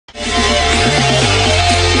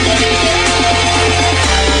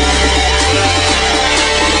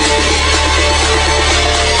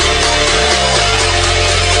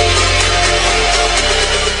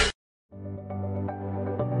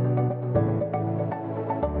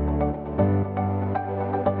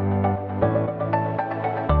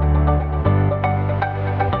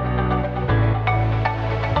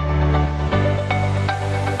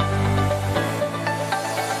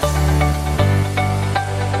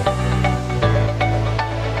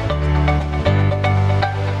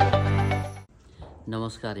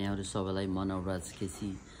नमस्कार यहाँहरु सबैलाई म नवराज केसी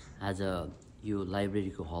आज यो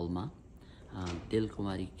लाइब्रेरीको हलमा तेल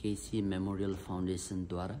कुमारी केसी मेमोरियल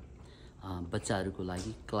फाउन्डेसन द्वारा बच्चाहरुको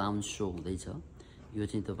लागि क्लाउन शो हुँदैछ। यो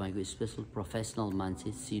चाहिँ तपाईको स्पेशल प्रोफेसनल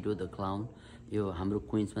मान्छे CIDO द क्लाउन यो हाम्रो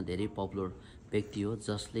क्वीन्समा धेरै पपुलर व्यक्ति हो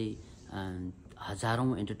जसले हजारौं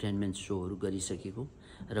एन्टरटेनमेन्ट शोहरु गरिसकेको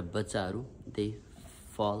र बच्चाहरु दे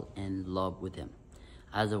फल एन्ड लभ विथ हिम।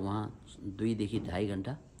 आज उहाँ 2 देखि 2.5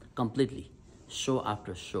 घण्टा कम्प्लिटली शो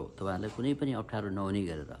आफ्टर शो तपाईहरुलाई कुनै पनि अप्ठ्यारो नहुने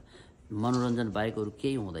गरेर मनोरञ्जन बाहेक अरु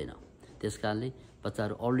केही हुँदैन। त्यसकारणले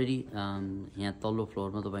बच्चाहरु अलरेडी यहाँ तल्लो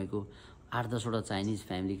फ्लोरमा तपाईको 8-10 वटा चाइनिज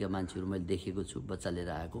फ्यामिलीका मान्छेहरु मैले देखेको छु बच्चा लिएर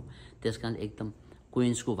आएको। त्यसकारण एकदम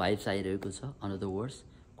क्वीन्सको भाइब्स आइरहेको छ। अन अदर वर्ड्स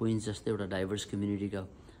क्वीन्स जस्तै एउटा डाइभर्स कम्युनिटीका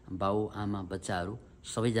बाउ आमा बच्चाहरु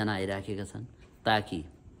सबैजना आइराखेका छन् ताकि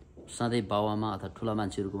सधैं बाउ आमा अथवा ठूला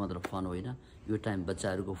मान्छेहरुको मात्र फन होइन, यो टाइम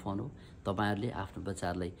बच्चाहरुको फन हो। तपाईहरुले आफ्नो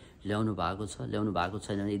बच्चाहरुलाई ल्याउनु भएको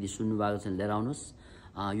छैन भने यदि सुन्नु भएको छैन लिएर आउनुस्।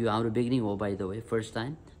 यो हाम्रो बिगिनिङ हो by the way, first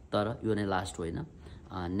time, तर यो नै लास्ट होइन।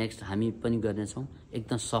 नेक्स्ट हामी पनि गर्ने छौं।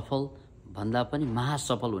 एकदम सफल भन्दा पनि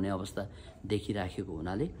महासफल हुने अवस्था देखिराखेको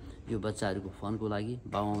हुनाले यो बच्चाहरुको फनको लागि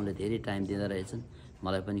बाउआमाले धेरै टाइम दिँदै रहेछन्।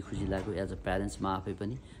 मलाई पनि खुसी लाग्यो एज अ प्यारेन्ट्स। म आफै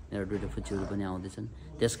पनि मेरो दुईटा फुच्चीहरु पनि आउँदैछन्।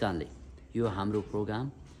 त्यसकारणले यो हाम्रो programme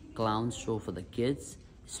clown show for the kids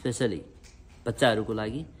specially बच्चाहरुको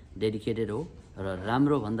लागि डेडिकेटेड हो र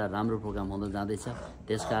राम्रो भन्दा राम्रो प्रोग्राम हुँदै जाँदैछ।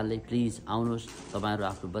 त्यसकारणले प्लिज आउनुस्, तपाईहरु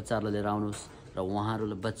आफ्नो बच्चाहरुलाई लिएर आउनुस् र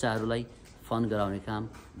उहाँहरुले बच्चाहरुलाई फन गराउने काम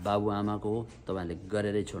बाबुआमाको हो। तपाईहरुले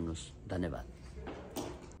गरेरै छोड्नुस्। धन्यवाद।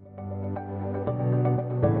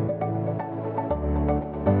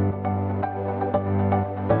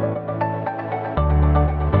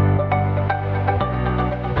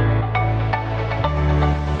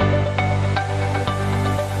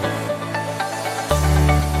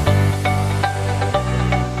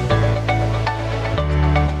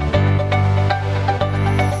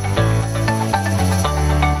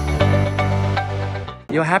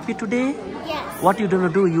 You're happy today? Yes. What you gonna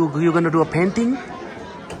do? You gonna do a painting?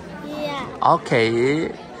 Yeah.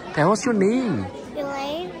 Okay. What's your name?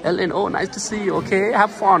 Elaine. Ellen. Oh, nice to see you. Okay.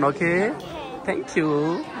 Have fun. Okay. Okay. Thank you.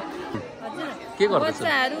 के गर्दैछ?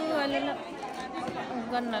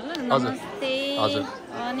 नमस्ते।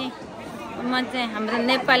 अनि म चाहिँ हाम्रो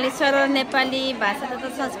नेपाली सरल नेपाली भाषा तथा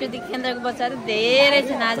सांस्कृतिक केन्द्रको बच्चाहरु धेरै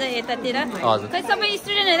छन् आज यतातिर। खै सबै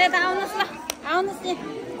स्टुडेन्टहरु यता आउनुस् ल। आउनुस् नि।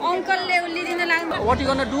 अंकलले लिदिन लाग्नु। What you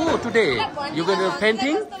gonna do today? You gonna do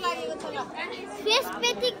painting? Face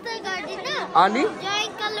painting त गर्दिन। अनि?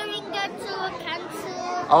 Drawing coloring गर्छु, खान्छु।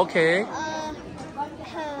 Okay.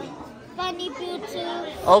 पानी पिउँछु।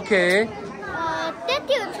 Okay.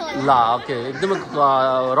 त्यति हुन्छ होला। ल ओके एकदम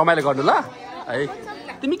रमाइलो गर्नु ल है।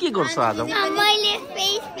 तिमी के गर्छौ आज? मैले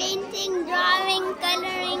फेस पेन्टिङ, ड्राइङ,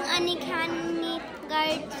 कलरिङ अनि खाने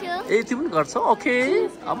गर्छु। ए तिमी पनि गर्छौ? ओके।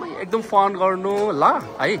 अब एकदम फन गर्नु ल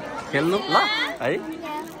है, खेल्नु ल है।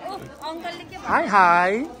 High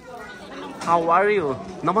high, how are you?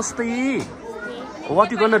 नमस्ते।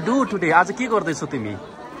 What you gonna do today? आज के गर्दैछौ तिमी?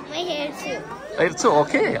 म हेर्छु। हेर्छौ?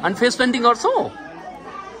 ओके। अनि फेस पेन्टिङ गर्छौ?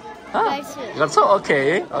 गर्छौ? ओके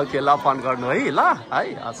ओके ल फन गर्नु है ल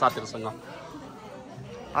है साथीहरुसँग।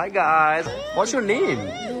 Hi guys, what's your name?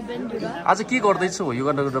 आज के गर्दैछौ? You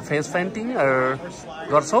gonna do the face painting or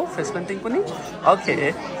गर्छौ face painting पनि? ओके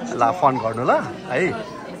ल फन गर्नु ल है।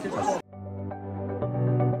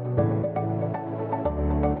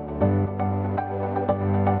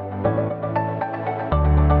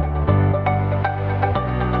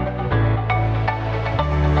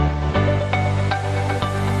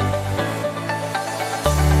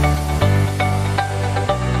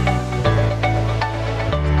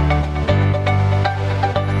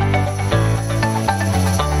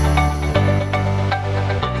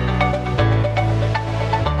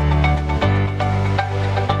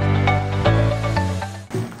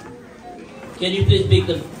 Can you please make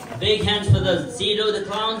the big hands for the CIDO the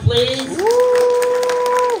clown, please?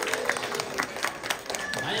 Woo!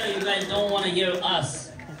 I know you guys don't want to hear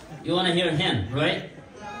us. You want to hear him, right?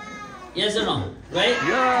 Yes or no? Right?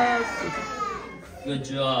 Yes. Good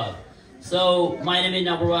job. So my name is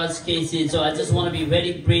Navraz Casey. So I just want to be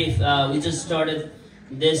very brief. We just started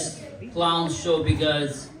this clown show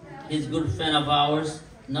because he's a good friend of ours.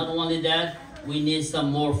 Not only that, we need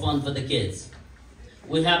some more fun for the kids.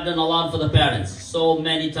 We have done a lot for the parents, so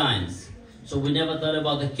many times. So we never thought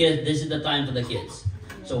about the kids. This is the time for the kids.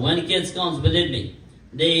 So when kids comes, believe me,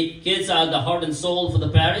 kids are the heart and soul for the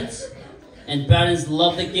parents, and parents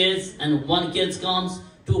love the kids. And one kid comes,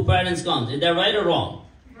 2 parents comes. Is that right or wrong?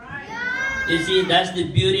 Right. You see, that's the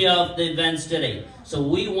beauty of the events today. So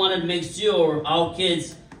we want to make sure our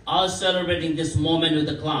kids us celebrating this moment with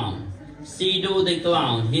the clown. CIDO the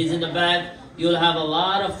clown. He's in the back. You'll have a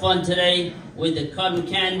lot of fun today with the cotton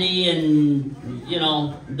candy and, you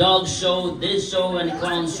know, dog show, this show, and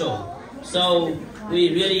clown show. So we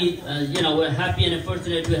really, you know, we're happy and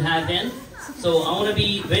fortunate to have him. So I want to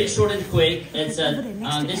be very short and quick. It's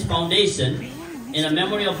this foundation in a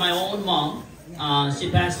memory of my own mom.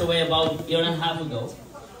 She passed away about a year and a half ago.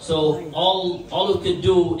 So all we could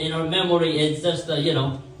do in her memory is just, you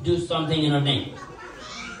know, do something in her name.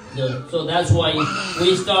 So that's why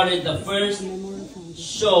we started the first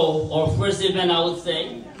show or first event, I would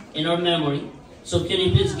say, in her memory. So can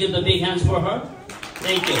you please give the big hands for her?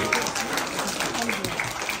 Thank you.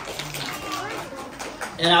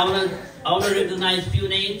 And I want to recognize a few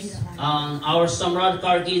names. Our Samrat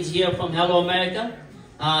Karki is here from Hello America.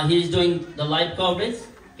 He's doing the live coverage.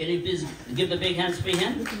 Can you please give the big hands for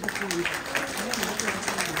him?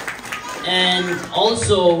 And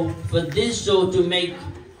also for this show to make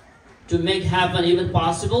happen even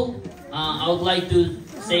possible, I would like to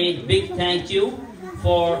say a big thank you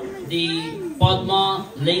for the Padma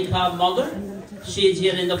Lenka Mugger. She is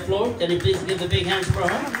here in the floor. Can you please give the big hands for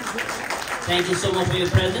her? Thank you so much for your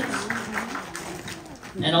presence.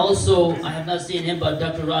 And also, I have not seen him, but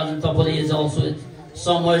Dr. Rajan Tapali is also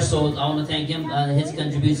somewhere, so I want to thank him, his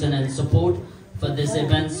contribution and support for this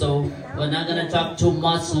event. So we're not going to talk too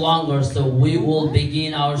much longer, so we will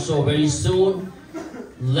begin our show very soon.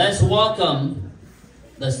 Let's welcome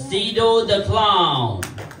the CIDO the Clown.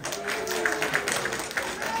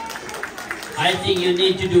 I think you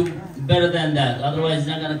need to do better than that, otherwise it's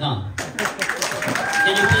not going to come.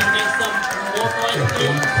 Can you please make some more noise,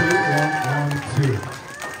 please? 1, 2, 1, 1, 2.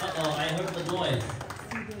 Uh-oh, I heard the noise.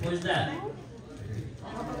 Who's that?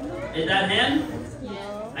 Is that him?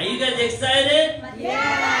 Yeah. Are you guys excited? Yeah!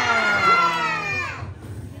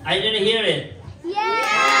 I didn't hear it.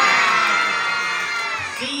 Yeah!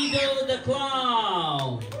 CIDO the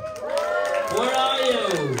Clown! Where are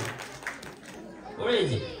you? Where is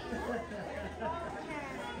he?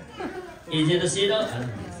 Is it the CIDO? I don't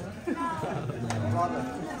think so.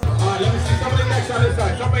 Alright, let me see somebody next on this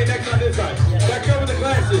side. Somebody next on this side. Back over the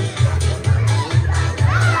glasses.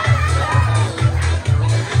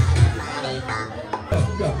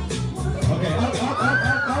 Go. Okay, up.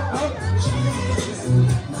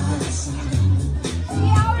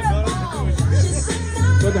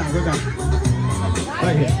 Go down.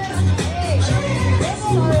 Right here.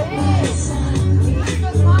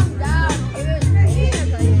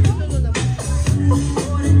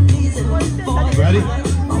 Ready?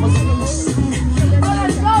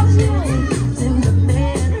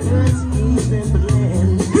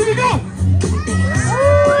 Here we go!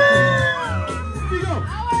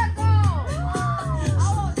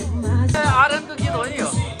 RM도 긴 원이요.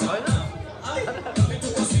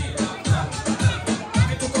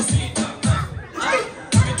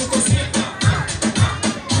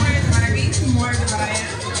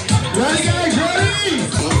 Ready, guys, ready?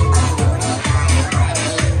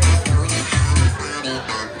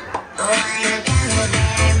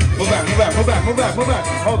 Move back.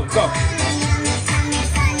 Hold it, go.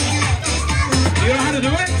 You know how to do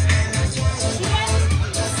it?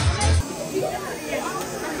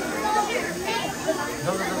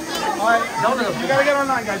 No. You gotta get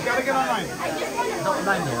online, guys. Gotta get online. No.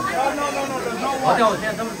 There's no one.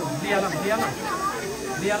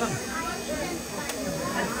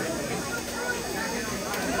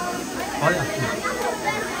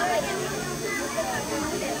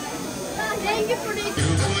 Thank you for this.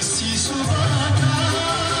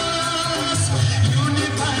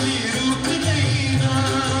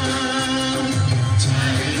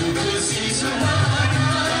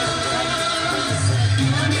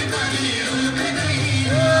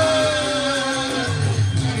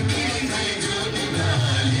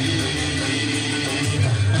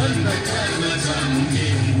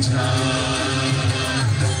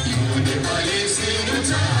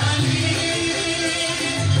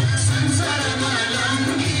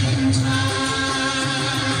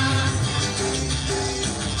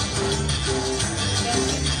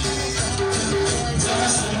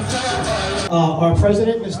 Our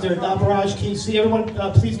president, Mr. Dabaraj KC. Everyone,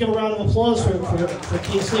 please give a round of applause for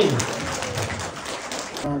KC.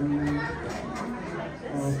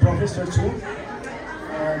 Professor too.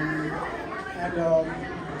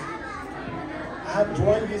 I have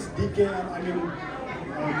joined this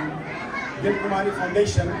Kumari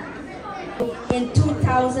Foundation. In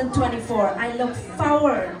 2024, I look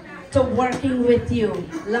forward to working with you,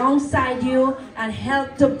 alongside you, and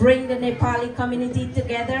help to bring the Nepali community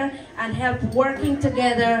together and help working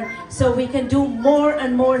together so we can do more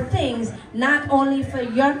and more things, not only for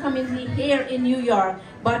your community here in New York,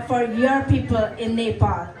 but for your people in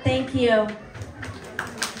Nepal. Thank you.